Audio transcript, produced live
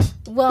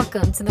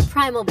Welcome to the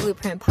Primal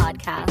Blueprint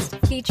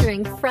podcast,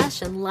 featuring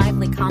fresh and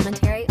lively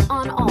commentary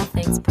on all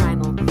things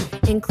primal,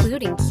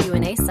 including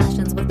Q&A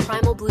sessions with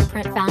Primal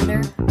Blueprint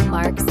founder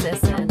Mark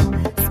Sisson,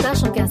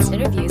 special guest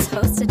interviews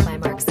hosted by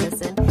Mark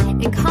Sisson,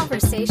 and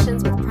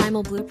conversations with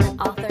Primal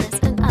Blueprint authors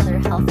and other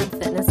health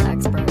and fitness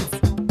experts.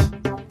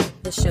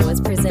 The show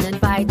is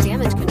presented by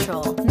Damage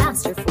Control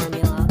Master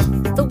Formula,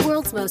 the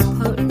world's most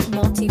potent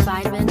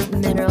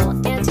multivitamin, mineral,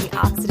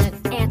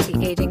 antioxidant,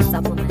 anti-aging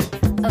supplement,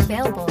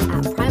 available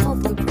at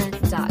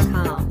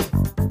primalblueprint.com.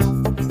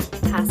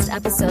 Past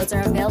episodes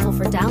are available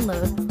for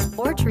download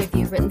or to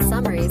review written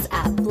summaries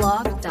at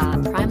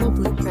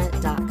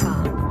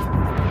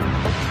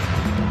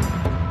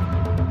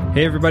blog.primalblueprint.com.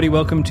 Hey everybody,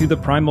 welcome to the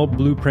Primal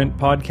Blueprint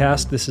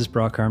podcast. This is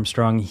Brock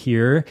Armstrong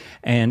here,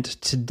 and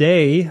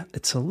today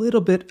it's a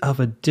little bit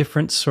of a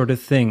different sort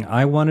of thing.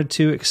 I wanted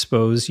to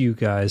expose you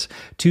guys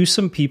to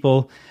some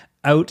people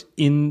out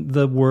in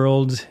the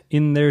world,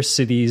 in their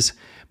cities,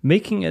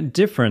 making a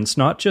difference,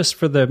 not just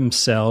for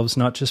themselves,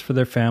 not just for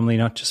their family,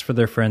 not just for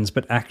their friends,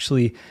 but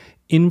actually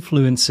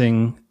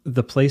influencing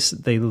the place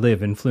that they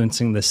live,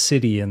 influencing the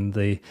city and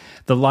the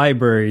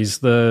libraries,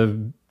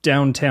 the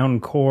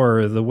downtown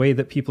core, the way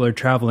that people are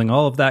traveling,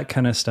 all of that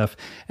kind of stuff,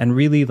 and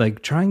really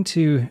like trying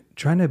to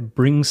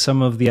bring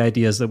some of the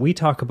ideas that we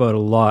talk about a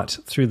lot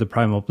through the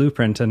Primal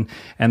Blueprint and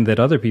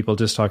that other people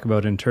just talk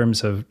about in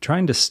terms of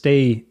trying to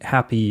stay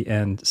happy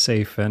and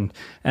safe and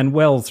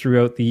well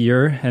throughout the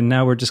year. And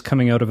now we're just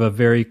coming out of a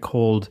very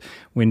cold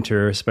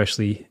winter,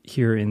 especially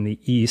here in the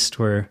East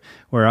where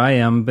I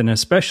am, but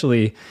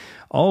especially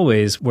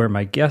always where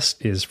my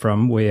guest is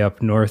from, way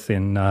up north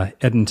in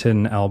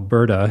Edmonton,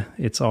 Alberta.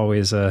 It's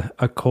always a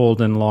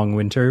cold and long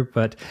winter.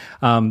 But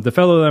the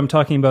fellow that I'm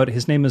talking about,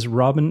 his name is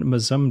Robin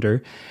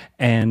Mazumder,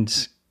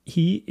 and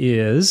he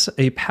is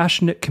a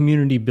passionate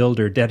community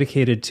builder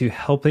dedicated to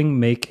helping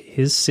make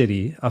his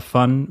city a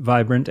fun,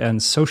 vibrant,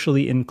 and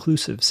socially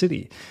inclusive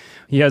city.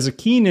 He has a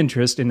keen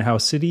interest in how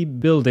city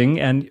building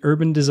and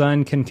urban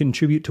design can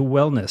contribute to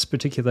wellness,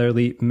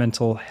 particularly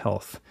mental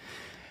health.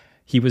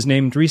 He was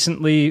named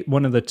recently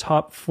one of the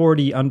top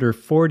 40 under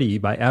 40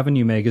 by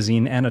Avenue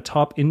magazine and a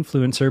top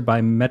influencer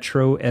by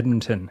Metro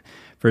Edmonton.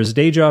 For his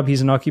day job,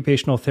 he's an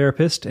occupational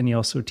therapist, and he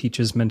also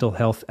teaches mental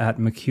health at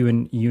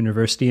MacEwan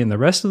University. And the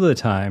rest of the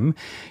time,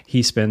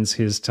 he spends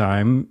his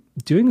time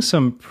doing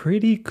some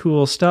pretty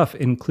cool stuff,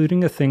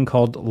 including a thing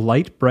called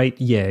Light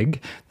Bright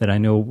Yeg that I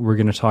know we're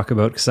going to talk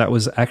about, because that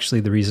was actually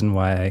the reason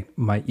why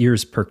my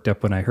ears perked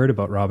up when I heard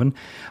about Robin.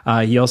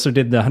 He also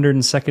did the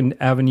 102nd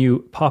Avenue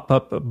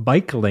pop-up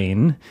bike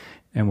lane,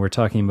 and we're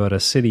talking about a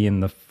city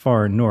in the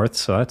far north,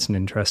 so that's an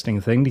interesting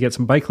thing to get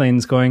some bike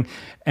lanes going.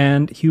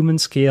 And human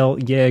scale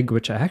Yeg,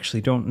 which I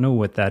actually don't know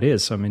what that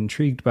is, so I'm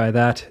intrigued by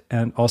that.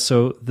 And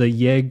also the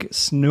Yeg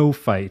snow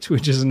fight,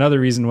 which is another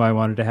reason why I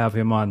wanted to have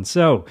him on.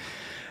 So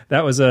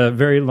that was a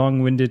very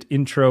long-winded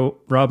intro.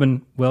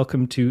 Robin,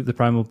 welcome to the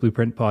Primal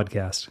Blueprint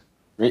podcast.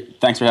 Great.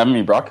 Thanks for having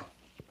me, Brock.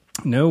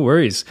 No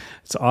worries.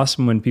 It's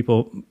awesome when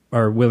people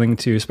are willing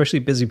to, especially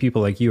busy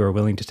people like you, are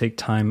willing to take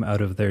time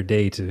out of their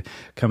day to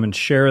come and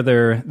share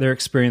their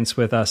experience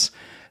with us.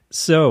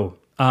 So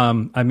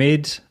I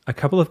made a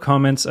couple of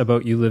comments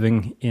about you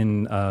living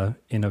in a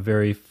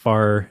very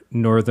far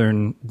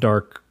northern,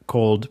 dark,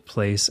 cold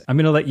place. I'm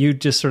going to let you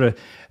just sort of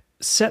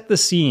set the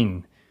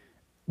scene.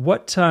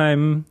 What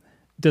time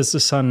does the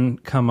sun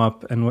come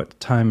up and what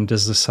time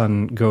does the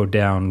sun go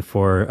down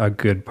for a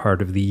good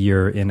part of the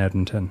year in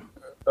Edmonton?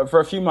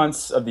 For a few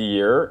months of the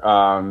year,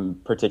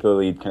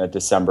 particularly kind of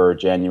December,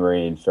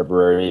 January, and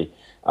February,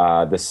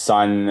 the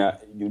sun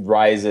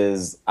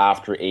rises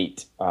after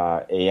 8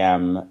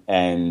 a.m.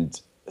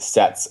 and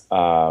sets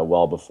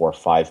well before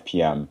 5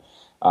 p.m.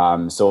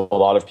 So a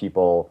lot of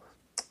people,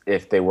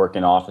 if they work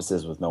in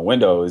offices with no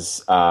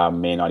windows,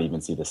 may not even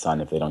see the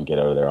sun if they don't get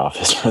out of their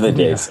office for the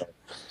day. Yeah.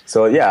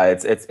 So yeah,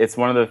 it's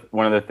one of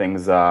the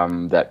things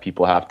that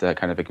people have to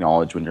kind of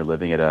acknowledge when you're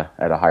living at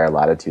a higher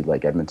latitude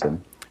like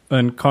Edmonton.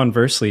 And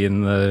conversely,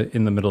 in the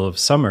middle of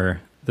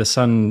summer, the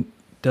sun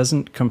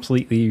doesn't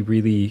completely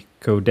really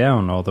go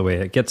down all the way.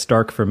 It gets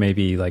dark for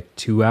maybe like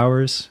 2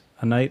 hours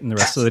a night, and the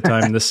rest of the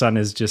time the sun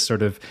is just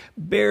sort of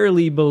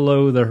barely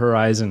below the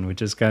horizon,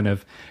 which is kind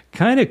of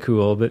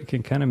cool, but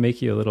can kind of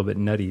make you a little bit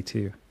nutty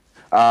too.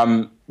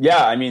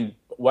 Yeah, I mean,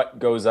 what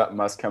goes up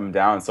must come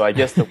down. So I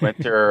guess the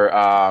winter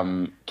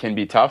can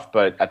be tough,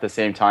 but at the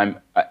same time,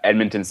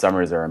 Edmonton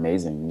summers are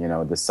amazing. You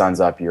know, the sun's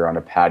up, you're on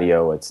a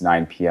patio, it's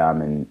 9 p.m.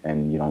 and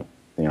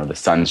the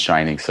sun's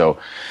shining. So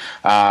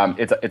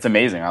it's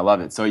amazing. I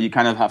love it. So you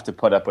kind of have to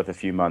put up with a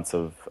few months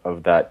of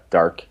that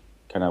dark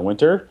kind of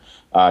winter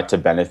to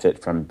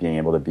benefit from being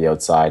able to be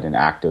outside and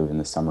active in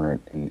the summer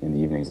and in the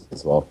evenings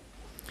as well.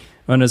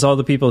 And as all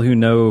the people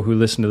who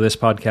listen to this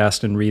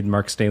podcast and read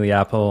Mark's Daily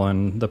Apple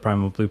and the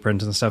Primal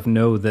Blueprint and stuff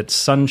know that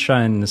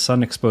sunshine and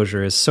sun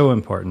exposure is so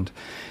important.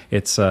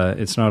 It's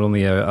not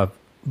only a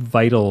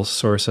vital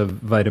source of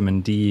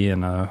vitamin D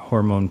and a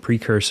hormone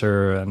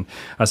precursor and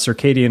a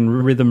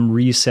circadian rhythm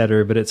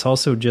resetter, but it's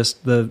also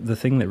just the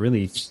thing that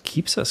really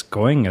keeps us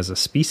going as a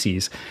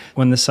species.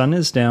 When the sun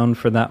is down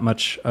for that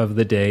much of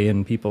the day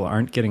and people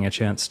aren't getting a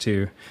chance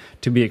to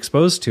be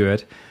exposed to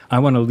it, I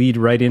want to lead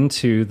right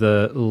into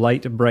the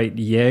Light Bright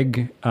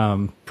Yegg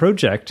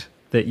project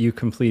that you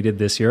completed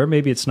this year. Or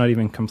maybe it's not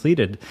even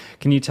completed.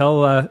 Can you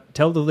tell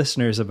the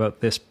listeners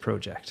about this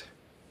project?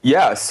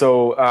 Yeah,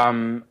 so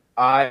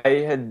I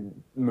had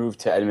moved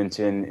to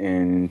Edmonton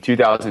in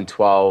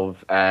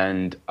 2012,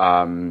 and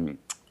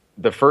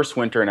the first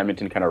winter in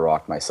Edmonton kind of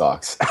rocked my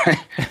socks.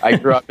 I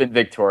grew up in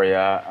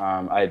Victoria.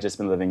 I had just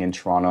been living in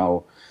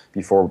Toronto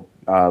before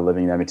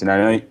living in Edmonton. I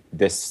know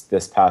this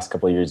past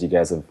couple of years you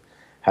guys have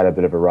had a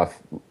bit of a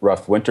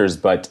rough winters,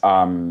 but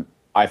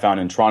I found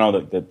in Toronto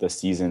that the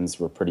seasons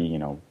were pretty,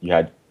 you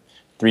had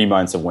 3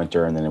 months of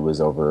winter and then it was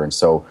over. And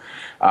so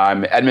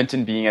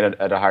Edmonton being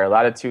at a higher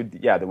latitude,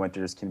 yeah, the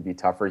winters can be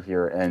tougher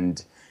here.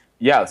 And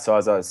yeah, so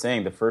as I was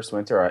saying, the first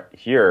winter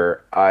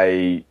here,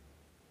 I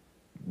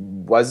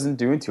wasn't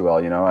doing too well.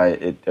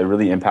 It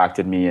really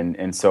impacted me.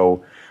 And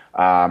so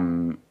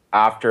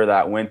after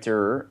that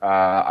winter,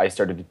 I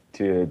started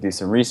to do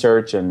some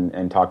research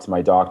and talk to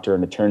my doctor.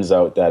 And it turns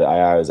out that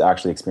I was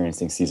actually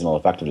experiencing seasonal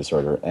affective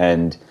disorder,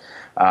 and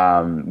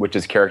which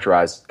is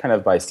characterized kind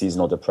of by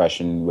seasonal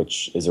depression,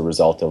 which is a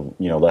result of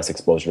less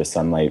exposure to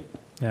sunlight.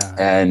 Yeah.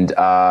 And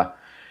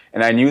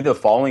I knew the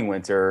following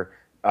winter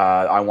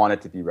I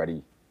wanted to be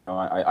ready.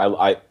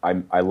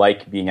 I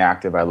like being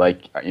active. I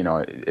like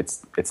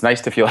it's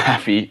nice to feel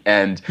happy,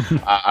 and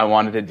I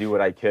wanted to do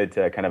what I could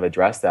to kind of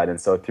address that. And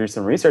so through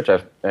some research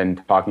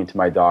and talking to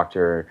my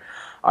doctor,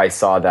 I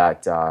saw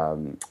that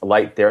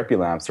light therapy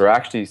lamps are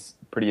actually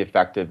pretty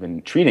effective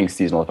in treating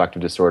seasonal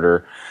affective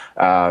disorder,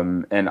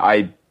 and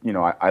I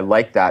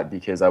like that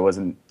because I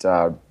wasn't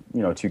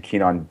too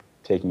keen on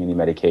taking any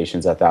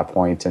medications at that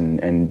point,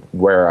 and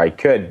where I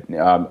could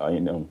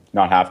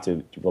not have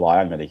to rely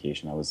on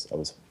medication, I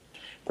was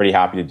pretty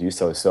happy to do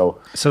so.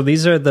 So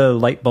these are the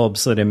light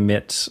bulbs that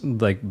emit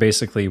like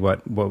basically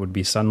what would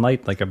be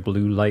sunlight, like a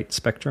blue light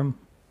spectrum?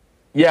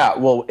 Yeah,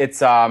 well, it's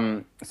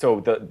so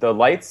the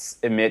lights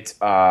emit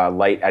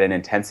light at an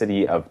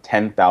intensity of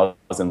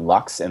 10,000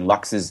 lux, and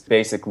lux is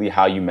basically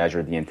how you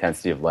measure the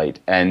intensity of light.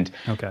 And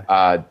okay.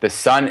 The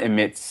sun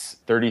emits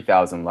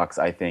 30,000 lux,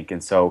 I think,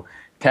 and so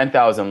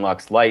 10,000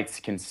 lux lights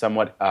can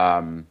somewhat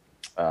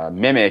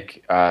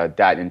mimic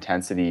that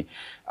intensity.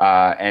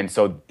 And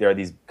so there are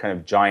these kind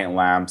of giant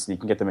lamps, and you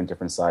can get them in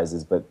different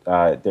sizes, but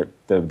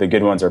the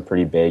good ones are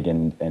pretty big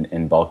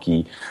and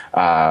bulky.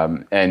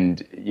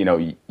 And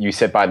you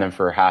sit by them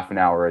for half an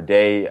hour a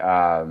day,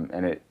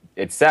 and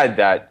it said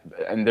that,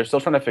 and they're still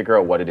trying to figure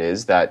out what it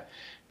is that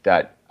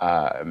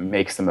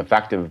makes them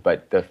effective.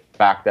 But the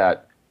fact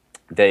that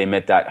they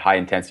emit that high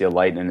intensity of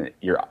light and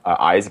your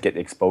eyes get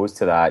exposed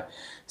to that,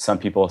 some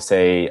people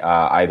say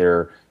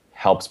either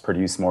helps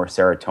produce more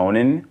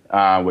serotonin,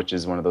 which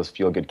is one of those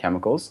feel-good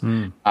chemicals.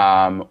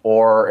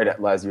 Or,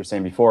 as you were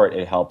saying before,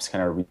 it helps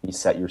kind of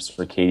reset your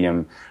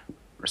circadian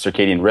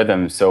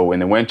rhythm. So in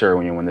the winter,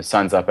 when the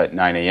sun's up at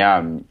 9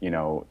 a.m.,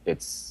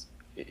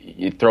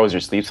 it throws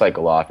your sleep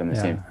cycle off. In the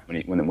same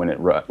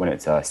when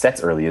it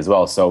sets early as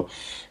well. So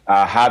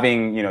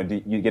having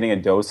you getting a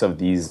dose of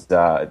these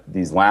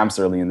lamps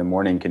early in the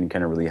morning can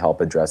kind of really help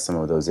address some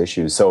of those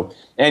issues. So,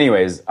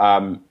 anyways.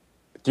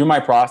 Through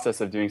my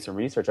process of doing some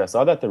research, I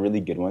saw that the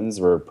really good ones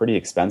were pretty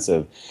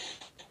expensive.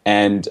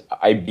 And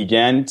I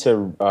began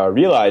to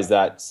realize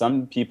that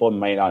some people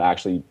might not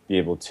actually be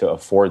able to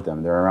afford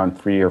them. They're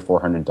around $300 or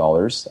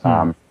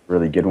 $400,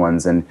 really good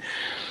ones. And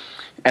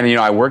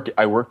I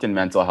worked in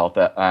mental health,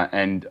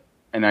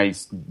 and I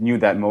knew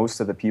that most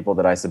of the people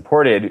that I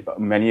supported,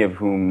 many of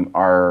whom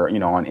are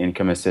on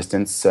income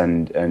assistance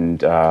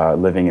and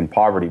living in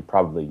poverty,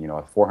 probably a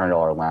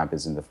 $400 lamp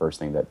isn't the first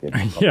thing that they'd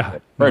yeah.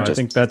 No, I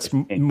think that's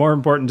more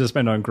important to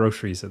spend on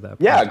groceries at that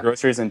point. Yeah,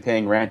 groceries and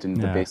paying rent and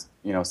the base.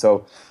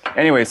 So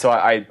anyway, so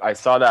I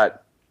saw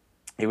that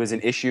it was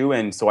an issue,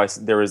 and so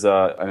there was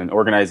an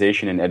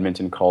organization in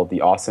Edmonton called the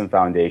Awesome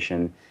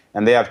Foundation,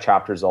 and they have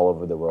chapters all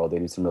over the world. They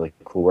do some really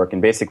cool work,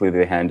 and basically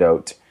they hand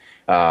out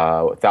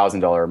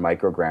 $1,000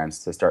 micro grants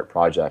to start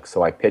projects.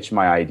 So I pitched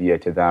my idea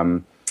to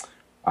them.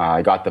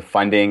 I got the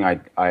funding.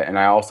 And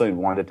I also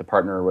wanted to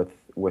partner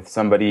with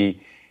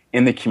somebody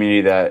in the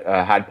community that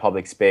had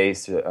public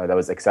space that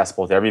was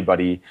accessible to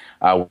everybody,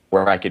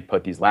 where I could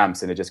put these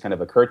lamps. And it just kind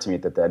of occurred to me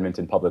that the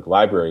Edmonton Public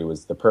Library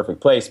was the perfect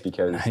place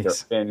because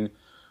there's been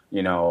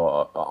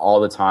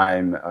all the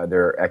time.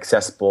 They're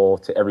accessible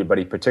to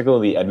everybody.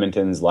 Particularly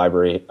Edmonton's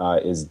library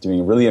is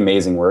doing really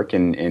amazing work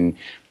in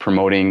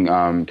promoting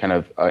kind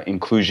of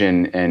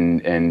inclusion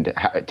and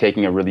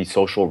taking a really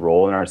social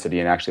role in our city.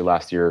 And actually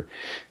last year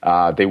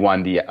they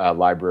won the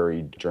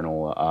Library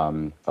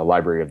Journal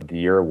Library of the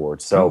Year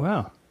award. So, oh,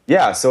 wow.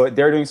 Yeah, so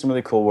they're doing some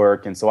really cool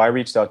work. And so I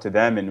reached out to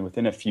them, and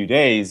within a few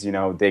days,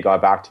 they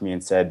got back to me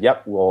and said,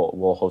 yep,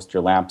 we'll host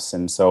your lamps.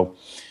 And so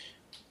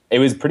It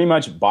was pretty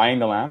much buying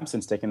the lamps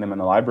and sticking them in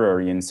the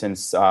library. And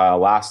since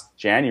last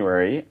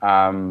January,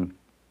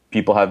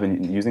 people have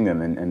been using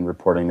them and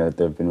reporting that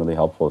they've been really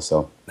helpful.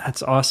 So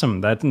that's awesome.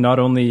 That not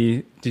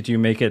only did you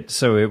make it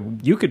so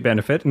you could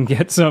benefit and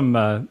get some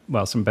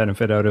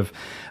benefit out of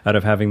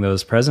having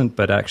those present,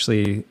 but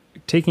actually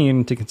taking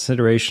into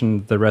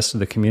consideration the rest of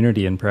the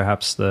community, and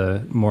perhaps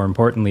more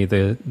importantly,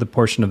 the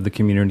portion of the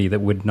community that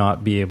would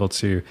not be able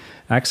to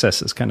access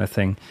this kind of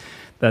thing.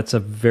 That's a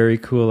very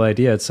cool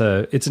idea. It's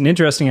an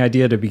interesting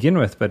idea to begin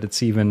with, but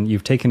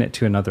you've taken it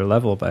to another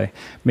level by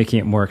making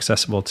it more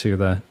accessible to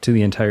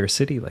the entire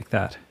city like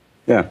that.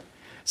 Yeah.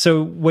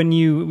 So when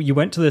you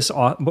went to this,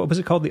 what was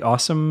it called? The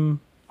Awesome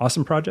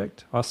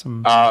Project?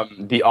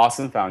 The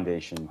Awesome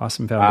Foundation.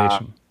 Awesome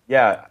Foundation.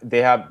 Yeah,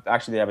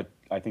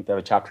 I think they have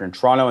a chapter in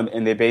Toronto,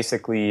 and they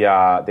basically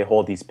they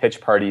hold these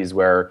pitch parties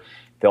where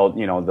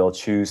they'll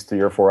choose 3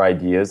 or 4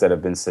 ideas that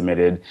have been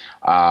submitted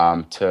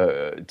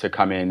to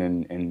come in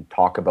and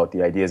talk about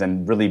the ideas,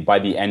 and really by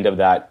the end of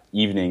that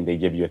evening they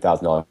give you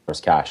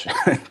 $1,000 cash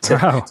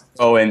to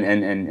go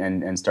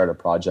and start a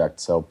project.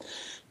 So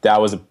that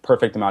was a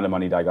perfect amount of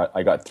money that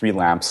I got 3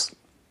 lamps.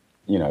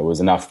 It was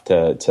enough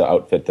to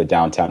outfit the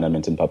downtown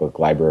Edmonton Public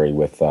Library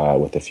with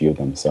a few of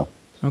them. So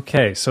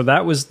okay, so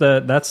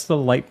that's the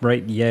Light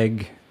Bright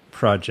YEG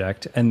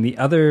project, and the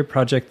other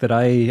project that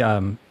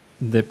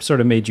that sort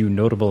of made you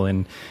notable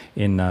in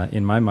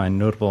my mind,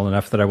 notable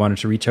enough that I wanted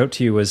to reach out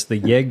to you, was the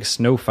YEG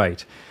Snow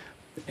Fight.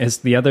 As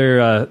the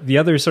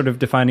other sort of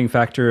defining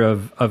factor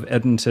of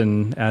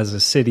Edmonton as a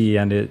city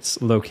and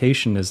its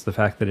location is the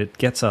fact that it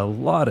gets a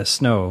lot of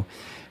snow.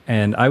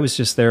 And I was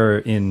just there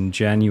in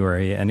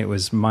January, and it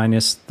was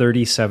minus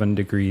 37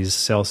 degrees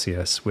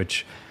Celsius,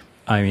 which,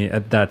 I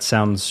mean, that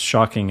sounds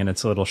shocking, and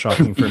it's a little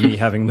shocking for me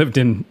having lived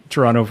in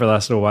Toronto for the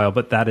last little while,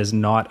 but that is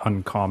not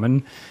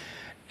uncommon.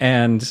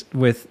 And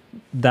with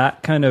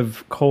that kind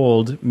of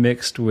cold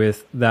mixed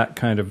with that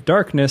kind of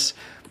darkness,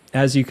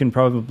 as you can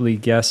probably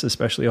guess,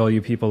 especially all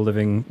you people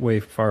living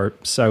way far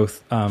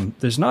south,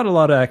 there's not a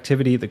lot of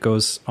activity that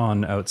goes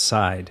on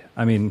outside.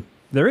 I mean,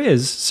 there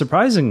is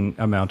surprising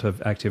amount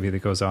of activity that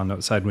goes on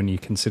outside when you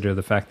consider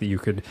the fact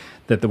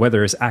that the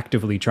weather is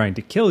actively trying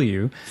to kill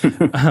you,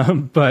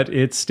 but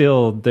it's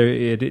still there.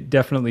 It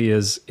definitely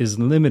is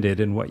limited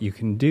in what you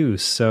can do.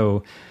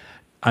 So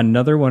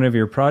another one of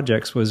your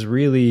projects was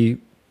really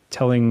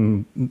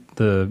telling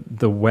the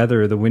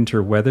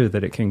winter weather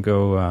that it can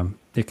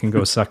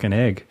go suck an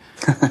egg.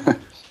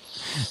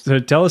 So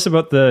tell us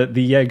about the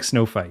YEG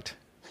Snow Fight.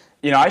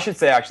 I should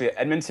say actually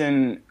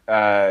Edmonton,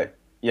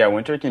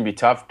 winter can be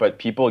tough, but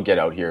people get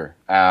out here.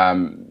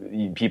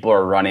 People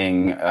are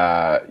running,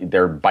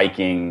 they're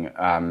biking,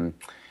 and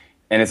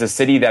it's a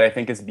city that I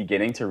think is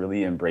beginning to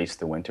really embrace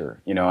the winter.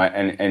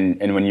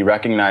 And when you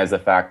recognize the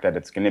fact that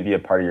it's going to be a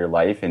part of your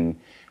life,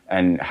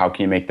 and how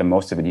can you make the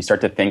most of it, you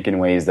start to think in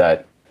ways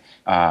that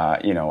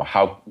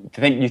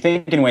you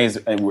think in ways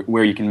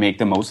where you can make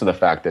the most of the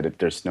fact that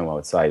there's snow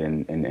outside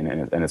and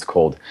it's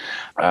cold.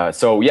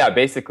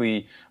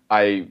 Basically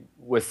I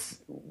was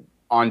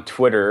on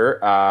Twitter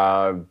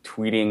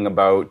tweeting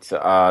about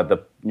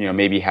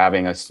maybe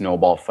having a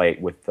snowball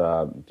fight with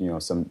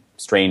some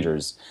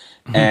strangers.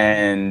 Mm-hmm.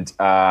 And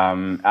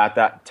at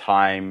that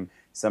time,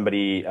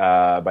 somebody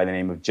by the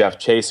name of Jeff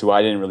Chase, who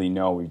I didn't really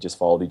know, we just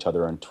followed each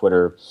other on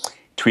Twitter,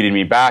 tweeted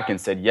me back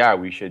and said, yeah,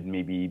 we should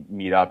maybe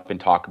meet up and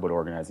talk about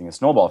organizing a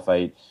snowball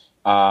fight.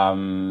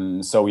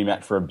 So we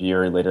met for a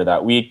beer later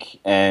that week,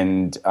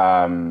 and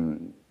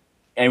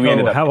we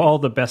ended up... How all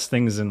the best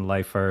things in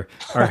life are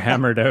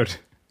hammered out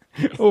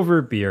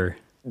over beer.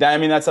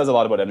 That says a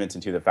lot about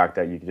Edmonton too, the fact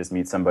that you can just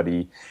meet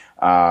somebody,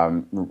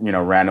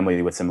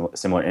 randomly with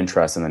similar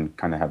interests and then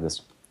kind of have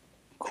this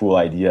cool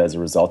idea as a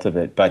result of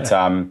it. But...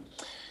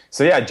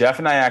 yeah. Jeff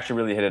and I actually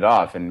really hit it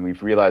off, and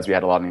we've realized we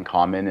had a lot in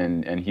common,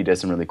 and he does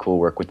some really cool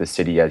work with the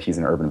city. He's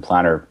an urban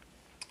planner.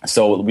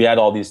 So we had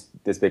all this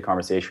big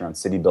conversation on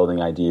city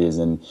building ideas,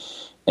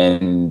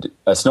 and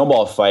a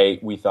snowball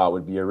fight we thought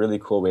would be a really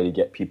cool way to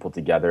get people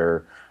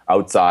together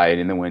outside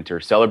in the winter,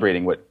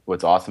 celebrating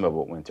what's awesome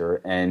about winter.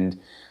 And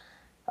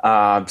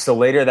so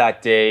later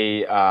that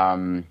day,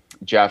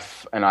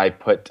 Jeff and I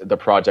put the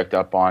project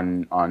up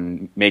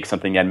on Make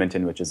Something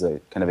Edmonton, which is a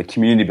kind of a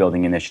community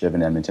building initiative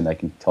in Edmonton. I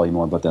can tell you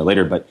more about that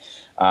later, but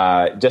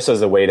just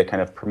as a way to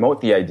kind of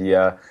promote the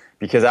idea,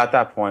 because at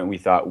that point we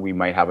thought we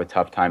might have a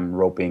tough time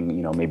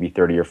roping, maybe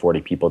 30 or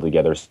 40 people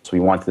together. So we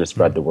wanted to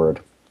spread the word.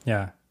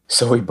 Yeah.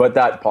 So we put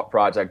that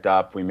project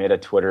up. We made a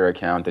Twitter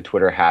account, the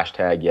Twitter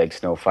hashtag YEG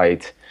Snow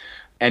Fight,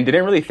 and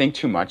didn't really think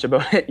too much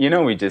about it.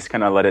 We just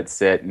kind of let it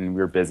sit, and we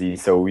were busy.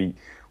 So we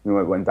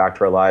went back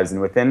to our lives, and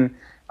within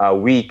a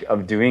week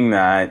of doing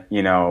that,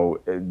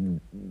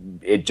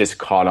 it just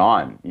caught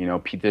on.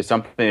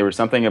 There was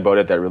something about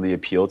it that really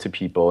appealed to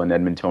people and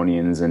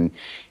Edmontonians, and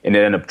it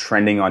ended up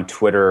trending on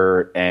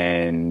Twitter.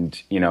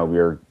 And we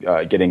were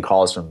getting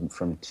calls from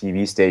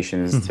TV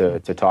stations to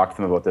talk to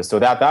them about this. So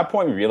at that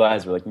point, we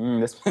realized we're like,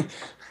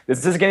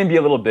 this is going to be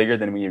a little bigger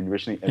than we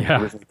originally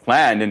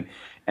planned.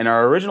 And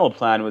our original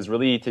plan was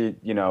really to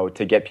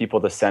get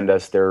people to send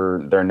us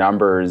their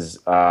numbers,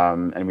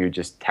 and we would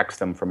just text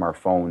them from our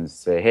phones,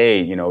 say,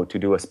 hey, to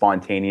do a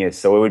spontaneous.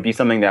 So it would be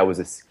something that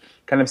was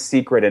kind of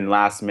secret, and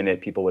last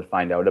minute people would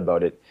find out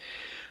about it.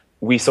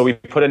 We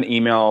put an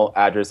email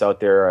address out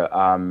there,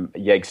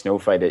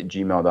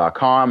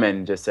 yegsnowfight@gmail.com,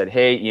 and just said,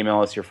 hey,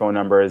 email us your phone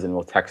numbers and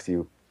we'll text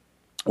you.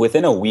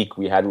 Within a week,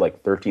 we had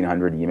like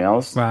 1,300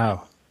 emails.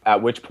 Wow.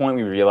 At which point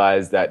we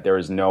realized that there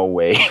was no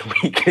way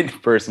we could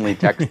personally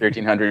text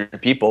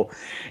 1,300 people.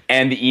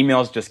 And the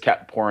emails just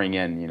kept pouring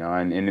in,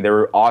 and they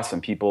were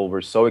awesome. People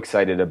were so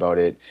excited about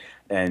it,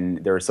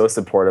 and they were so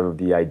supportive of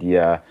the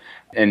idea.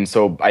 And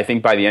so I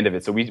think by the end of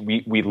it, so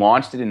we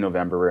launched it in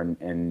November,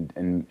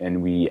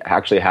 and we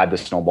actually had the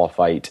snowball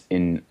fight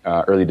in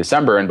early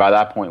December. And by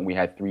that point, we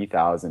had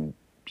 3,000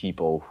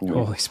 people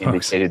who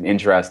indicated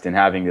interest in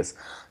having this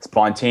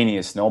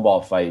spontaneous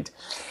snowball fight,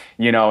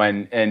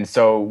 and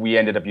so we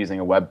ended up using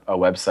a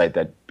website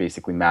that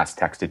basically mass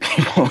texted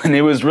people, and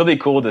it was really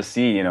cool to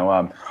see,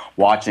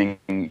 watching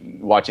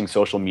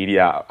social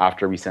media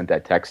after we sent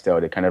that text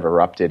out. It kind of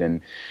erupted,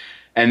 and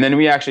then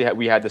we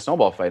had the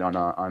snowball fight on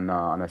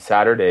a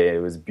Saturday.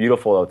 It was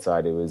beautiful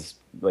outside. It was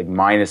like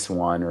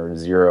 -1 or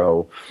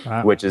 0,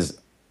 wow. Which is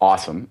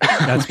awesome.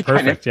 That's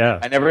perfect.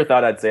 I never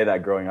thought I'd say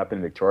that growing up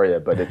in Victoria,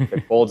 but it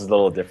holds a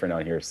little different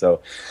out here. So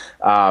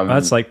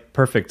that's like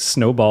perfect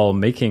snowball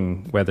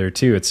making weather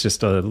too. It's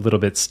just a little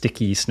bit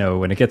sticky snow.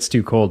 When it gets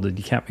too cold,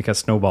 you can't make a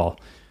snowball.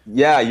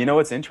 Yeah,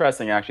 what's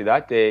interesting actually,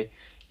 that day,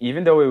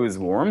 even though it was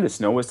warm, the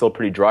snow was still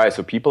pretty dry.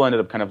 So people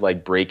ended up kind of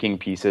like breaking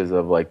pieces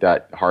of like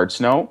that hard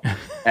snow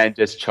and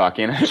just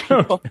chucking at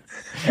people.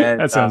 And,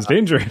 that sounds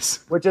dangerous.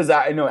 Which is,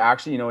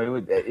 actually,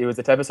 it was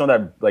the type of snow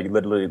that like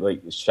literally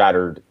like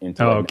shattered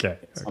into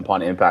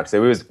upon impact.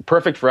 So it was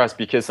perfect for us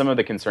because some of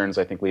the concerns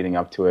I think leading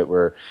up to it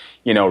were,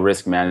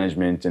 risk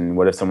management and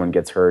what if someone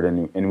gets hurt.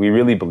 And we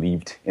really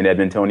believed in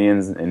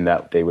Edmontonians and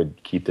that they would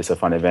keep this a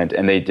fun event.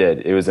 And they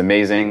did. It was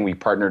amazing. We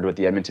partnered with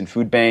the Edmonton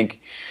Food Bank.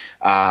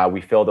 We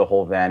filled a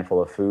whole van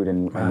full of food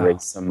and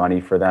raised some money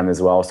for them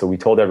as well. So we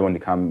told everyone who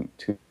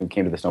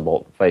came to the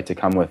snowball fight to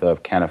come with a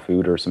can of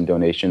food or some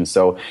donations.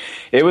 So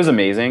it was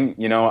amazing.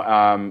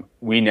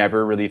 We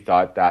never really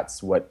thought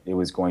that's what it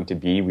was going to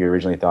be. We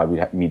originally thought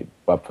we'd meet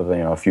up with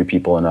a few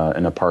people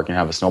in a park and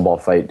have a snowball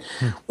fight,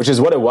 which is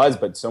what it was.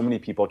 But so many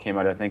people came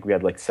out. I think we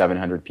had like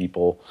 700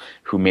 people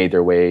who made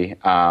their way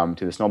to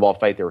the snowball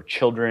fight. There were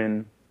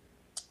children,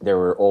 there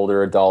were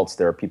older adults,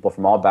 there were people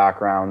from all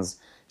backgrounds,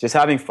 just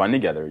having fun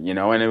together,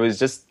 and it was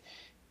just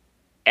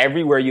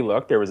everywhere you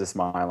looked, there was a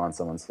smile on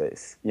someone's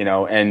face,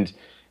 and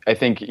I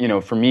think,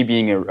 for me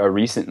being a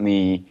recent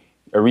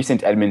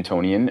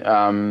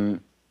Edmontonian,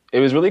 it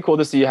was really cool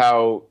to see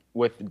how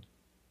with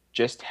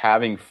just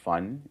having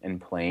fun and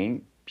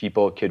playing,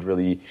 people could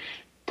really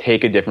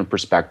take a different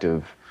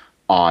perspective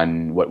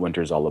on what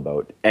winter's all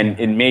about, and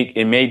it makes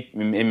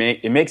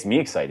me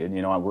excited.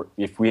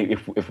 If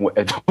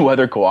the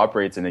weather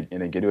cooperates in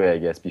a good way, I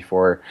guess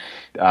before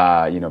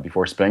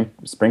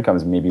spring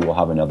comes, maybe we'll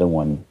have another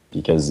one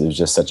because it was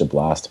just such a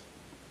blast.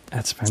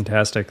 That's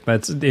fantastic.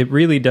 It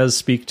really does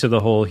speak to the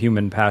whole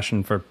human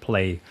passion for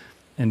play,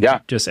 and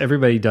just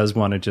everybody does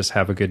want to just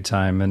have a good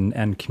time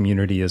and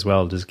community as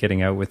well. Just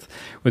getting out with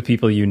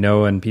people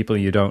and people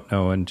you don't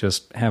know, and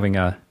just having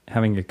a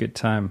good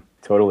time.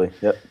 Totally.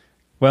 Yep.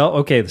 Well,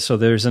 okay, so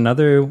there's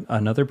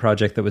another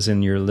project that was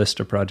in your list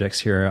of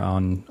projects here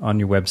on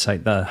your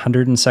website, the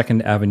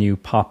 102nd Avenue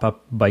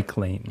pop-up bike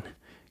lane.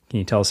 Can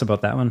you tell us about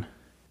that one?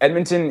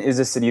 Edmonton is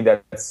a city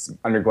that's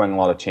undergoing a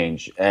lot of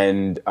change,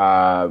 and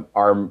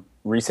our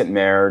recent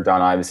mayor,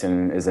 Don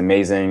Iveson, is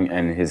amazing,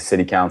 and his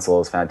city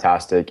council is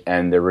fantastic,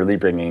 and they're really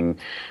bringing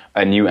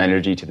a new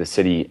energy to the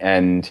city.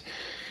 And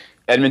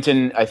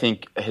Edmonton, I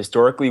think,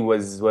 historically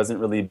wasn't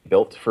really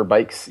built for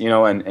bikes,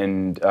 no,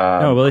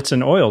 well, it's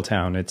an oil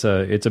town. It's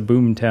a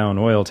boom town,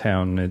 oil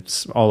town.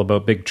 It's all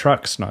about big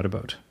trucks, not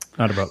about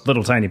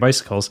little tiny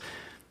bicycles.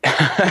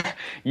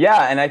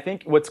 Yeah, and I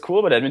think what's cool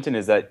about Edmonton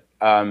is that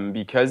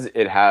because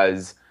it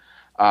has,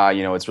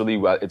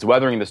 it's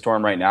weathering the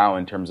storm right now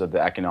in terms of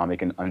the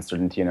economic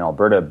uncertainty in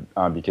Alberta,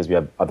 because we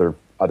have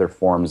other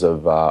forms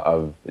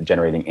of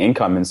generating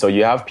income, and so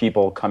you have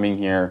people coming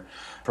here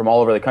from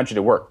all over the country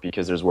to work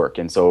because there's work.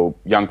 And so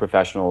young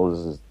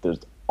professionals, the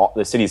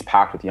city's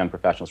packed with young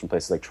professionals from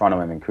places like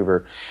Toronto and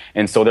Vancouver.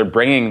 And so they're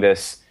bringing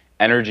this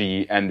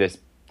energy and this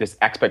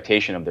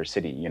expectation of their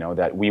city,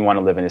 that we want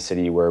to live in a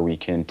city where we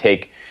can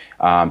take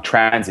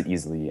transit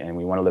easily, and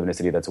we want to live in a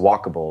city that's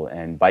walkable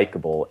and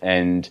bikeable.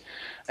 And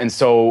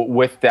so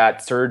with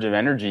that surge of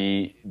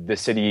energy, the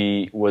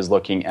city was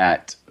looking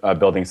at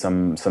building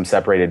some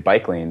separated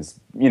bike lanes,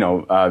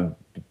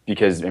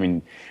 because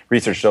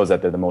research shows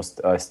that they're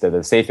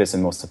the safest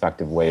and most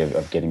effective way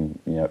of getting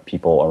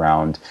people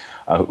around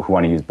who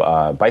want to use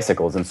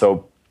bicycles. And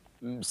so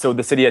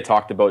the city had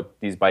talked about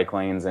these bike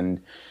lanes, and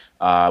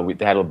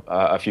they had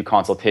a few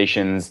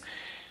consultations.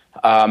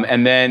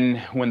 And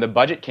then when the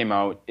budget came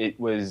out, it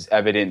was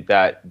evident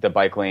that the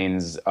bike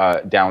lanes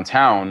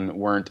downtown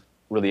weren't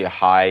really a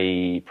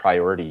high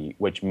priority,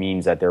 which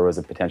means that there was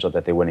a potential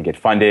that they wouldn't get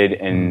funded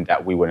and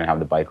that we wouldn't have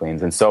the bike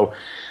lanes. And so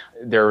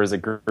there was a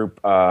group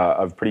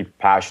of pretty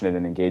passionate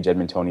and engaged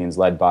Edmontonians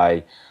led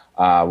by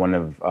one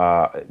of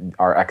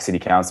our ex-city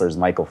councillors,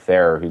 Michael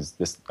Fair, who's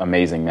this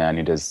amazing man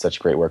who does such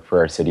great work for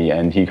our city.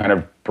 And he kind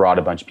of brought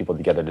a bunch of people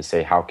together to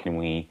say, how can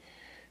we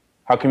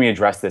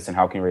address this and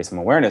how can we raise some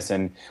awareness?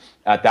 And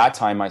at that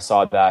time, I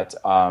saw that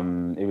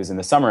it was in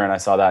the summer, and I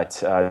saw that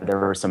there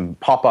were some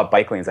pop-up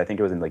bike lanes. I think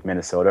it was in like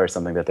Minnesota or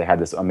something, that they had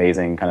this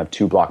amazing kind of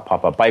 2-block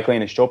pop-up bike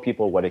lane to show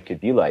people what it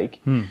could be like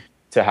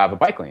to have a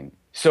bike lane.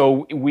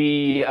 So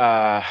we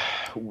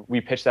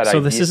pitched that idea. So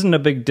this isn't a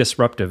big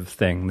disruptive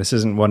thing. This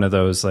isn't one of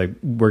those like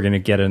we're going to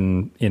get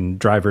in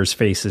drivers'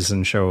 faces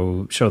and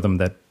show them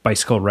that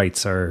bicycle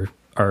rights are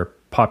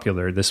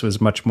popular. This was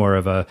much more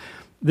of a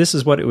this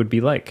is what it would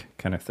be like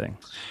kind of thing.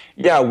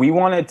 Yeah, we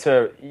wanted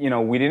to,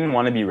 we didn't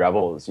want to be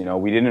rebels.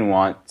 We didn't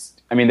want,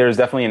 there's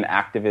definitely an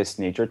activist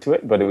nature to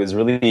it, but it was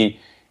really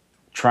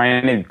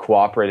trying to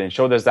cooperate and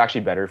show that it's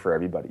actually better for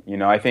everybody.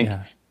 I think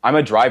I'm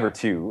a driver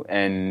too,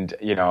 and,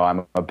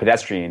 I'm a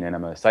pedestrian and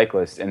I'm a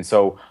cyclist. And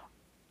so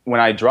when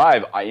I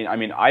drive,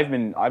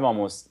 I've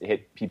almost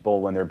hit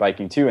people when they're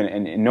biking too,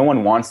 and no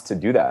one wants to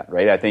do that,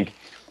 right? I think,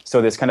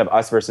 so this kind of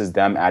us versus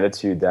them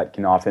attitude that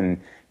can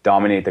often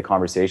dominate the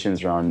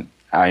conversations around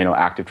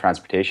active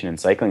transportation and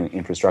cycling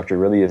infrastructure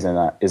really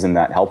isn't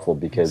that helpful,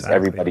 because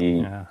everybody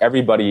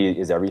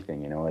is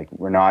everything.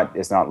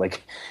 It's not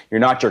like you're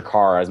not your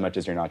car as much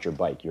as you're not your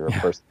bike. You're a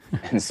person,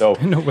 and so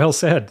well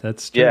said.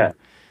 That's true. Yeah.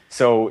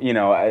 So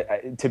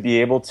to be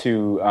able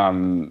to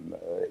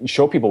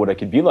show people what it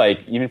could be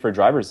like, even for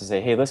drivers, to say,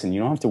 hey, listen, you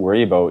don't have to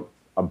worry about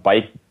a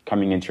bike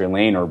coming into your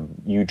lane or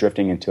you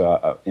drifting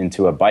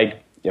into a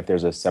bike if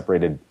there's a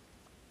separated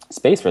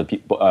space for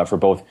people for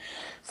both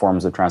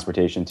forms of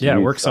transportation to use. It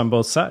works on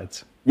both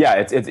sides.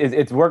 Yeah,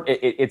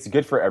 it's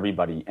good for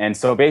everybody. And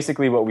so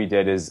basically what we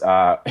did is,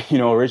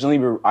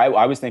 originally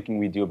I was thinking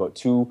we'd do about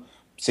 2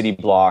 city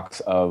blocks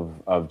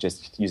of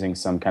just using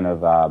some kind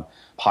of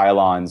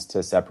pylons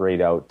to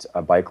separate out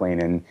a bike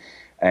lane.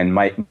 And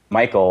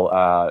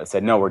Michael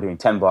said, no, we're doing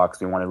 10 blocks.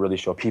 We want to really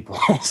show people.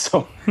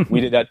 So we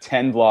did that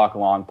 10-block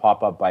long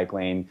pop-up bike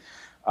lane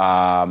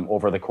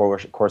over the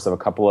course of a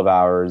couple of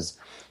hours.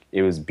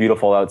 It was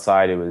beautiful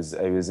outside. It was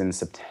in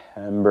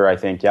September, I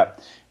think.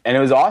 Yep, and it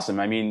was awesome.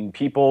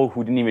 People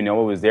who didn't even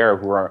know it was there,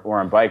 who were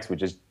on bikes, would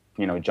just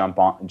jump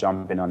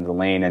in on the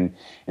lane,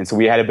 and so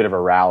we had a bit of a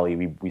rally.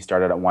 We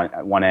started at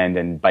one end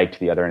and biked to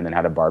the other, and then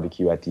had a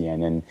barbecue at the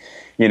end. And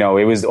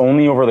it was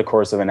only over the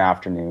course of an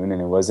afternoon,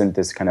 and it wasn't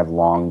this kind of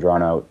long,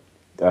 drawn out,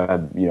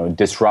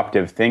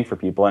 disruptive thing for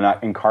people.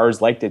 And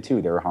cars liked it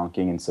too. They were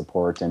honking in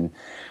support, and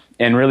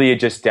really it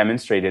just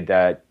demonstrated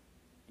that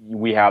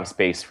we have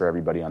space for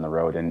everybody on the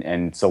road.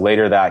 And so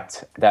later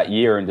that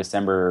year in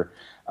December,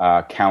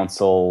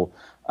 council,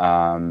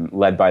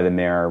 led by the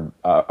mayor,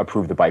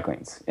 approved the bike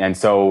lanes. And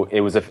so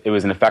it was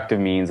an effective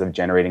means of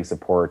generating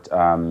support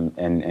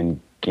and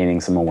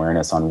gaining some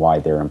awareness on why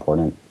they're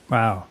important.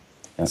 Wow.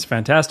 That's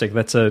fantastic.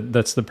 That's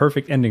the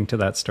perfect ending to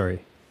that story.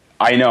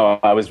 I know.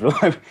 I was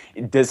really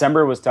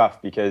December was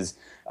tough because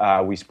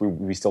we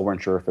still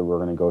weren't sure if we were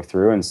going to go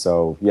through. And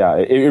so,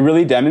 it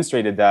really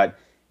demonstrated that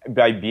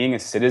by being a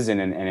citizen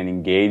and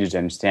engaged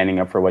and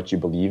standing up for what you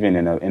believe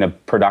in a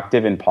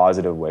productive and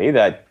positive way,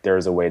 that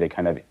there's a way to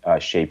kind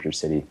of shape your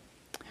city.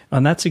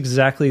 And that's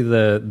exactly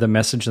the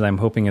message that I'm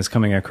hoping is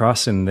coming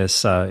across in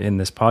this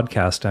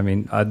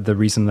podcast. The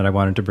reason that I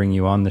wanted to bring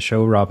you on the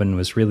show, Robin,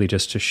 was really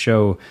just to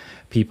show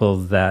people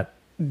that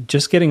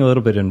just getting a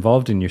little bit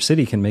involved in your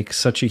city can make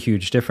such a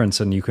huge difference,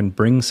 and you can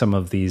bring some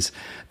of these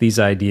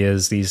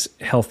ideas, these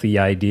healthy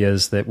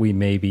ideas that we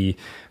may be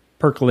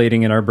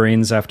percolating in our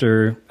brains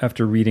after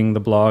reading the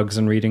blogs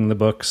and reading the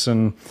books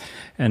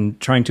and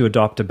trying to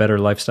adopt a better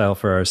lifestyle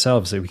for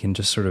ourselves, that we can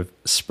just sort of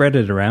spread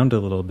it around a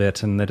little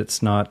bit, and that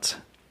it's not.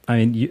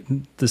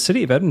 The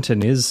city of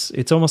Edmonton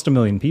it's almost 1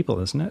 million people,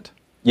 isn't it?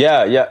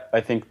 Yeah.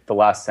 I think the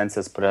last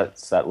census put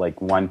us at like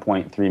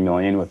 1.3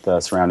 million with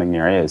the surrounding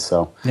areas.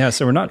 So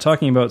we're not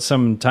talking about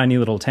some tiny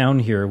little town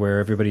here where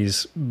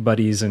everybody's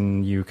buddies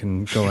and you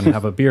can go and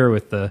have a beer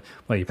with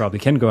you probably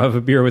can go have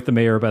a beer with the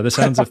mayor by the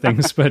sounds of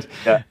things, but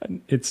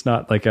it's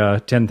not like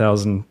a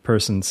 10,000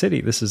 person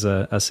city. This is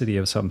a city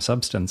of some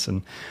substance,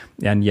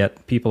 and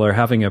yet people are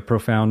having a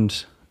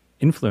profound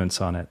influence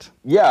on it.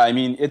 Yeah,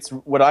 it's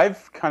what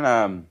I've kind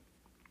of,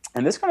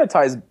 and this kind of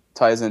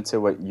ties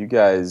into what you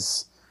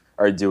guys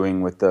are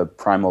doing with the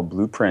Primal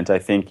Blueprint. I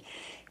think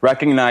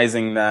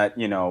recognizing that,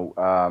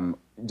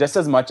 just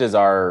as much as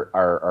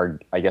our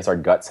I guess our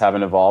guts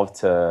haven't evolved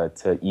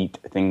to eat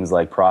things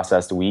like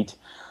processed wheat,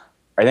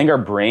 I think our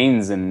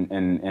brains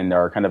and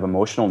our kind of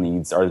emotional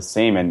needs are the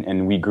same.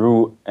 And we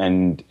grew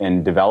and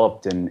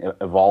developed and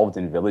evolved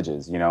in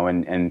villages,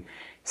 and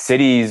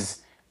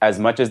cities, as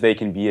much as they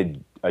can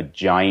be a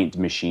giant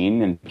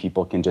machine and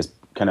people can just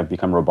kind of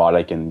become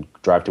robotic and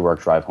drive to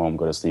work, drive home,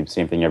 go to sleep,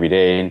 same thing every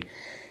day, and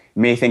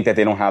may think that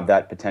they don't have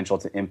that potential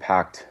to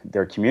impact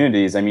their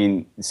communities.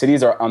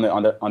 Cities are on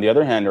the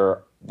other hand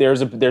are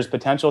there's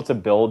potential to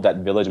build that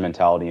village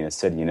mentality in a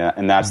city,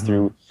 and that's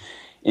through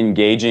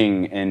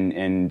engaging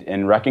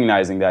and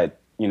recognizing that,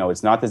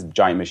 it's not this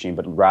giant machine,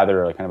 but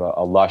rather a kind of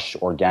a lush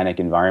organic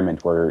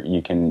environment where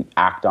you can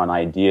act on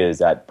ideas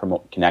that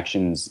promote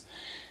connections.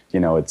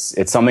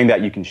 It's something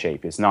that you can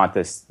shape. It's not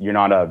this. You're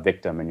not a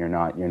victim, and you're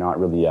not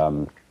really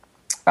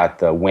at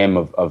the whim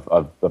of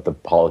the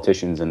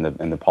politicians and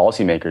the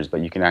policymakers,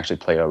 but you can actually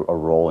play a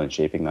role in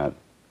shaping that.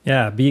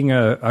 Yeah, being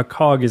a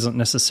cog isn't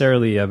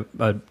necessarily a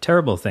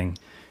terrible thing.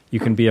 You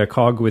can be a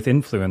cog with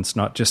influence,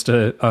 not just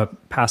a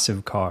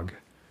passive cog.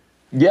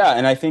 Yeah,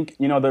 and I think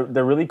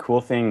the really cool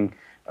thing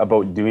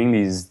about doing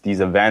these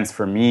events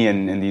for me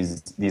and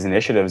these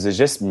initiatives is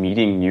just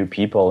meeting new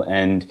people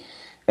and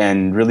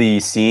really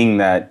seeing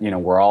that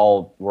we're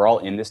all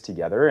in this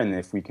together, and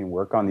if we can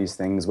work on these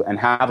things and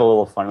have a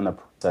little fun in the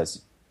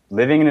process,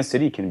 living in a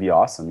city can be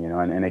awesome,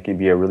 and it can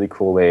be a really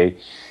cool way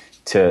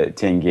to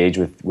engage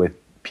with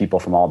people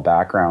from all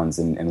backgrounds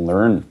and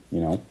learn,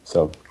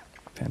 so.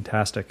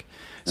 Fantastic.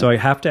 So I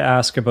have to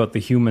ask about the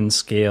human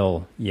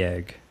scale,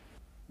 YEG.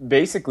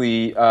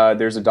 Basically,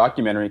 there's a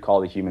documentary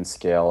called The Human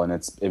Scale, and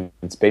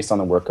it's based on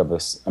the work of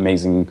this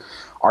amazing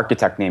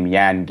architect named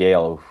Jan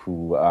Gehl,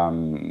 who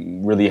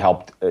really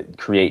helped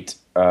create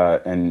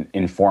and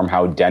inform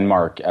how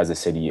Denmark as a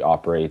city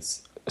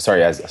operates.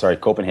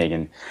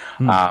 Copenhagen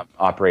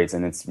operates,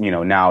 and it's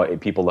now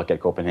people look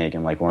at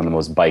Copenhagen like one of the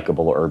most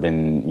bikeable,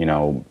 urban,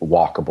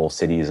 walkable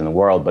cities in the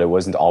world, but it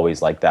wasn't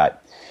always like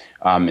that.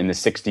 In the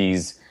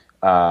 60s,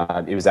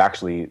 it was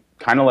actually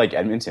kind of like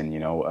Edmonton,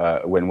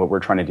 when what we're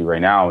trying to do right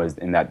now is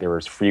in that there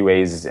was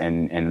freeways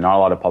and not a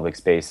lot of public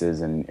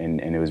spaces, and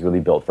it was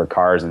really built for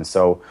cars, and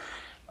so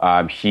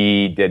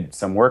he did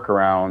some work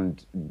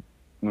around,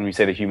 when we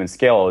say the human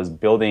scale, is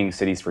building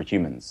cities for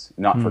humans,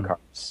 not for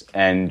cars,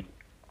 and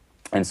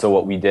so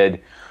what we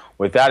did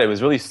with that, it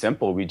was really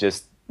simple. We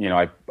just,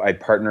 I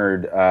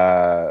partnered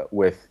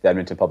with the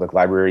Edmonton Public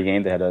Library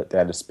again. They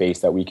had a space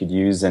that we could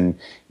use and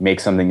make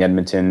something.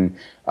 Edmonton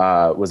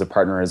was a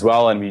partner as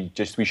well, and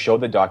we showed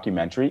the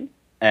documentary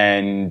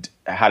and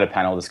had a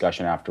panel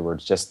discussion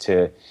afterwards just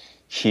to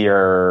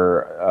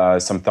hear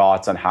some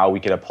thoughts on how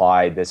we could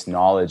apply this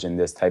knowledge and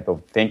this type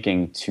of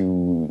thinking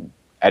to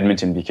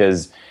Edmonton,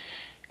 because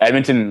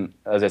Edmonton,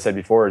 as I said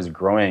before, is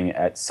growing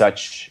at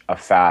such a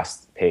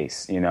fast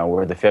pace.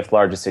 We're the 5th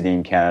largest city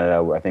in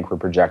Canada. I think we're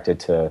projected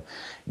to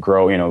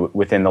grow,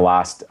 within the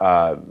last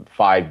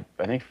 5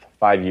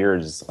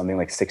 years, something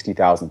like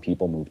 60,000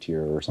 people moved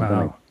here or something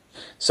like that.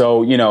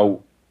 So,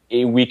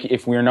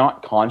 if we're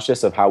not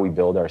conscious of how we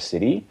build our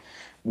city,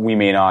 we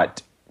may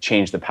not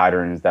change the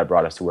patterns that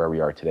brought us to where we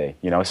are today,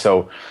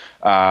 So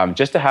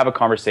just to have a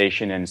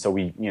conversation, and so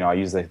I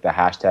use the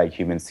hashtag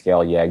human scale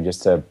YEG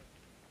just to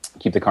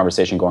keep the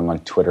conversation going on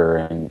Twitter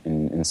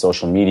and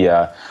social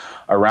media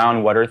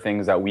around what are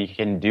things that we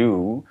can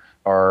do,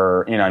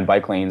 or, and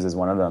bike lanes is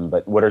one of them,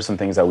 but what are some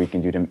things that we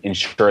can do to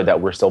ensure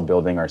that we're still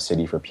building our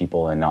city for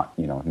people and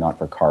not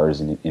for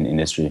cars in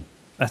industry.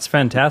 That's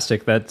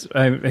fantastic.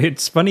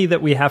 It's funny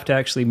that we have to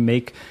actually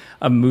make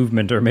a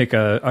movement or make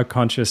a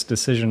conscious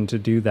decision to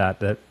do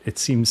that. That it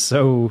seems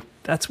so,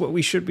 that's what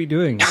we should be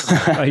doing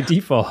by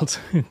default.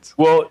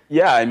 Well,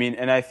 yeah,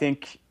 and I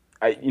think,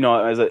 as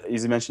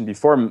you mentioned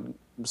before,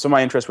 so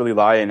my interests really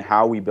lie in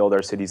how we build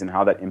our cities and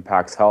how that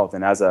impacts health.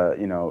 And as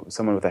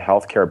someone with a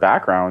healthcare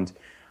background,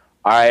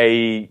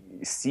 I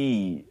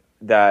see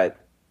that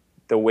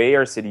the way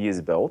our city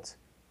is built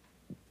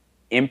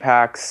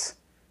impacts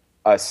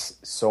us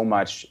so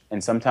much.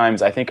 And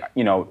sometimes I think,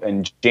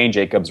 and Jane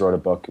Jacobs wrote a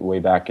book way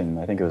back in,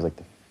 I think it was like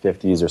the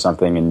 50s or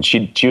something, and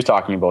she was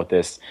talking about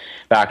this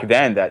back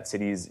then, that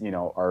cities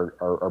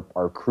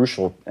are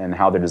crucial, and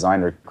how they're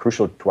designed are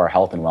crucial to our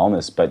health and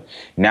wellness. But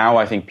now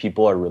I think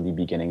people are really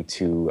beginning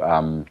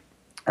to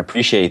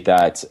appreciate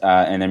that.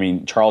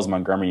 And Charles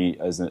Montgomery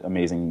is an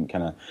amazing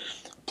kind of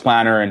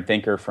planner and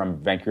thinker from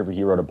Vancouver.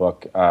 He wrote a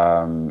book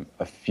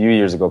a few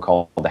years ago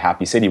called The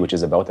Happy City, which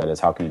is about that, is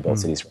how can you build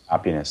cities for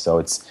happiness. So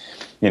it's,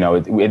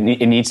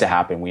 it needs to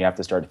happen. We have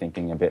to start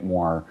thinking a bit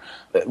more.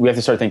 We have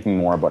to start thinking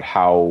more about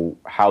how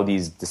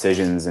these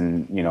decisions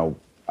and,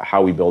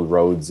 how we build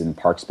roads and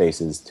park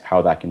spaces,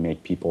 how that can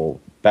make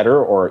people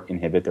better or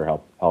inhibit their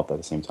health at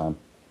the same time.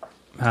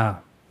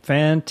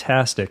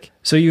 Fantastic.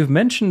 So you've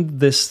mentioned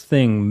this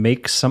thing,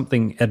 Make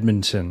Something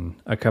Edmonton,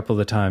 a couple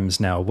of times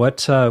now.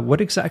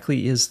 What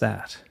exactly is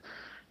that?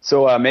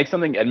 So Make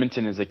Something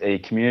Edmonton is a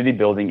community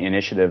building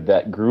initiative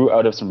that grew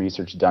out of some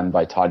research done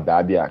by Todd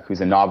Babiak,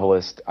 who's a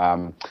novelist.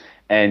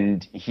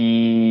 And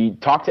he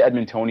talked to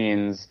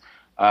Edmontonians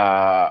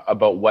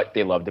about what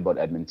they loved about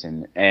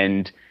Edmonton.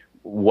 And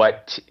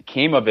what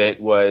came of it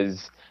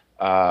was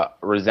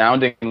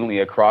resoundingly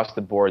across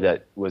the board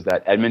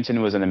that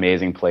Edmonton was an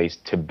amazing place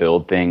to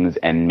build things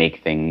and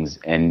make things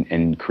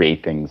and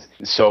create things.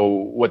 So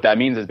what that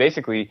means is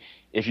basically,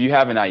 if you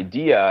have an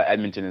idea,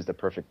 Edmonton is the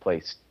perfect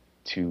place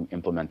to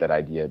implement that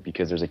idea,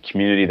 because there's a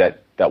community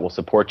that will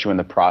support you in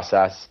the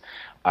process.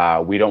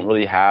 We don't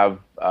really have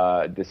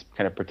this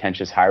kind of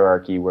pretentious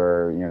hierarchy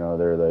where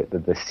they're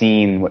the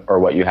scene or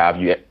what you have.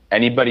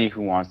 anybody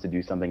who wants to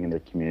do something in their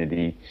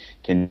community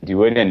can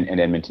do it, and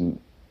Edmonton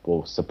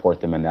will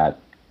support them in that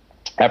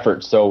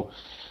effort. So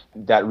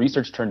that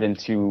research turned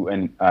into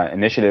an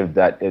initiative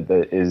that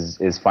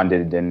is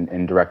funded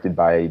and directed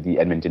by the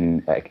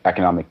Edmonton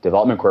Economic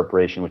Development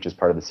Corporation, which is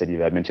part of the city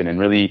of Edmonton.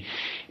 And really,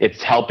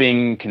 it's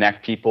helping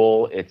connect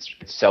people. It's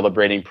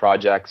celebrating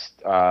projects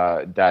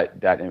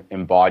that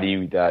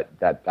embody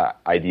that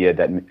idea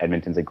that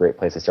Edmonton's a great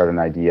place to start an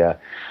idea.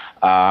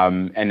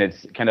 And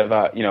it's kind of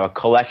a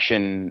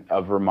collection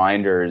of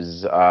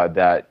reminders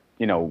that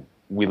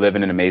we live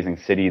in an amazing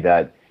city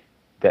that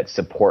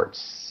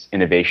supports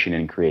innovation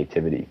and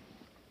creativity.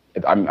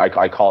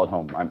 I call it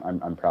home.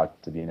 I'm proud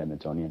to be an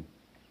Edmontonian.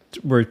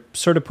 We're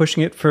sort of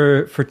pushing it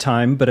for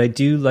time, but I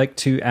do like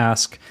to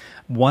ask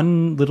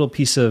one little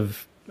piece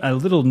of a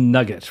little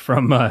nugget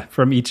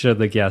from each of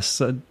the guests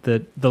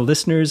that the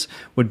listeners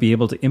would be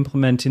able to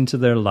implement into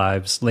their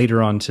lives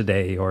later on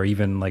today, or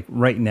even like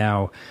right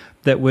now,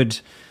 that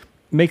would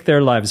make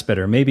their lives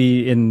better.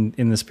 Maybe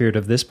in the spirit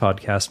of this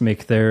podcast,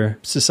 make their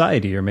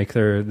society or make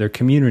their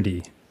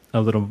community a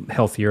little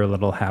healthier, a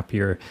little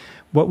happier.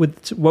 What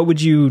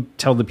would you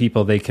tell the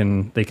people they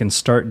can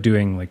start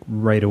doing like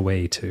right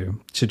away to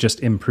just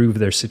improve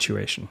their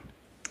situation?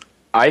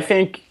 I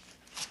think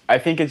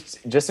it's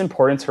just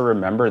important to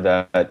remember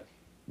that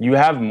you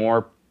have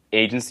more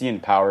agency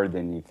and power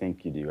than you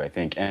think you do. I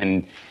think,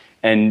 and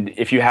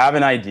if you have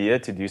an idea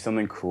to do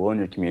something cool in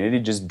your community,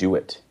 just do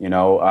it.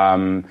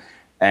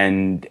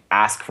 And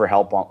ask for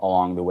help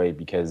along the way,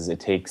 because it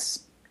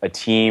takes a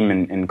team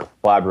and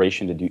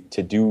collaboration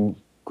to do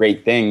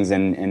great things.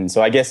 And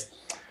so I guess,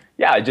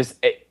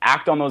 just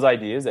act on those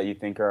ideas that you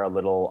think are a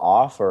little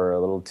off or a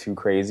little too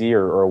crazy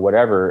or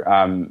whatever.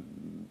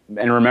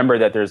 And remember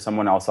that there's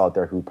someone else out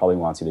there who probably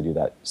wants you to do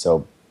that.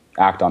 So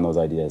act on those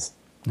ideas.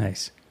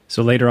 Nice.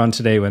 So later on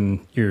today,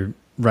 when you're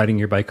riding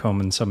your bike home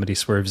and somebody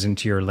swerves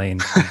into your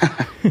lane,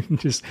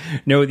 just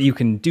know that you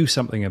can do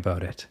something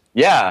about it.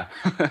 Yeah.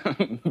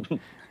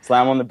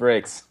 Slam on the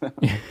brakes.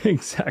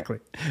 Exactly.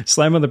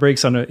 Slam on the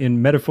brakes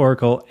in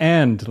metaphorical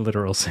and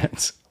literal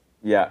sense.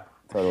 Yeah,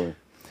 totally.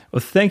 Well,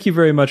 thank you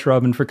very much,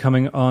 Robin, for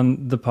coming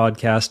on the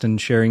podcast and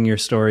sharing your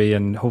story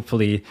and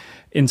hopefully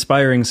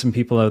inspiring some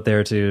people out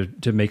there to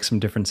make some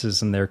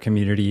differences in their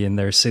community, in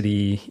their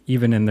city,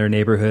 even in their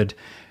neighborhood.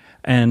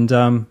 And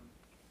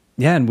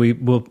and we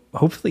will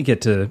hopefully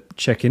get to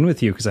check in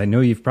with you, because I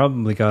know you've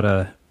probably got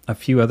a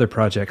few other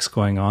projects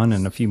going on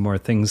and a few more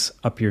things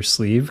up your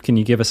sleeve. Can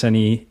you give us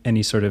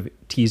any sort of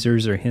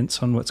teasers or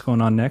hints on what's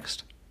going on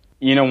next?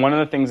 One of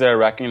the things that I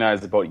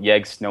recognize about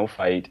Yeg Snow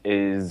Fight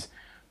is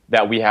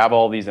that we have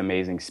all these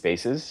amazing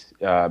spaces,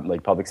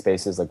 like public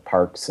spaces, like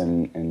parks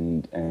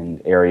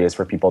and areas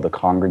for people to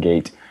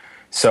congregate.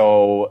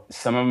 So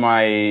some of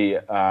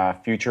my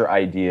future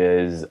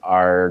ideas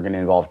are going to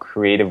involve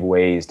creative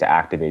ways to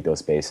activate those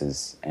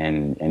spaces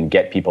and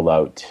get people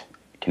out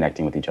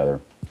connecting with each other.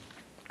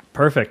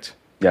 Perfect.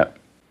 Yeah.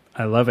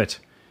 I love it.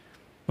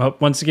 Well,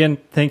 once again,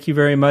 thank you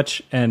very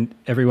much. And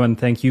everyone,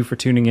 thank you for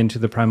tuning into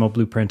the Primal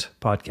Blueprint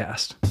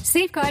podcast.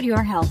 Safeguard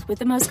your health with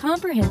the most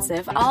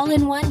comprehensive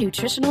all-in-one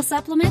nutritional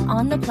supplement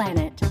on the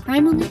planet.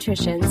 Primal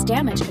Nutrition's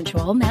Damage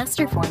Control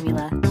Master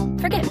Formula.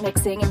 Forget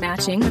mixing and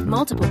matching with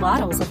multiple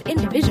bottles of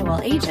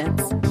individual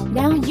agents.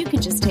 Now you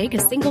can just take a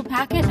single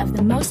packet of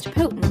the most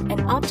potent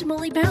and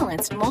optimally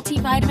balanced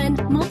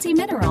multivitamin,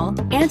 multi-mineral,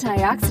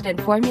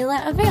 antioxidant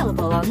formula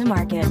available on the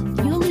market.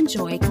 You'll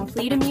enjoy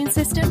complete immune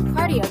system,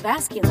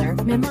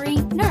 cardiovascular, memory,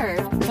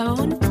 nerve,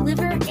 bone,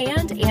 liver,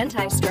 and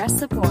anti-stress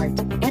support,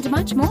 and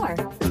much more.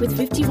 With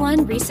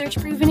 51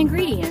 research-proven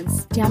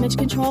ingredients, Damage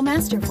Control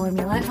Master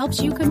Formula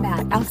helps you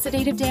combat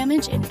oxidative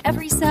damage in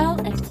every cell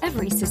and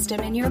every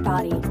system in your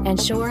body, and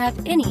shore up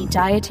any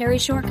dietary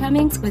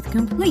shortcomings with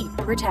complete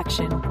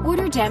protection.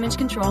 Order Damage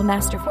Control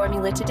Master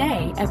Formula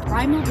today at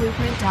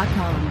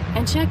primalblueprint.com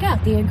and check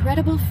out the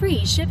incredible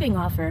free shipping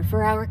offer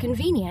for our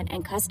convenient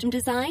and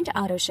custom-designed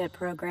auto-ship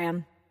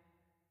program.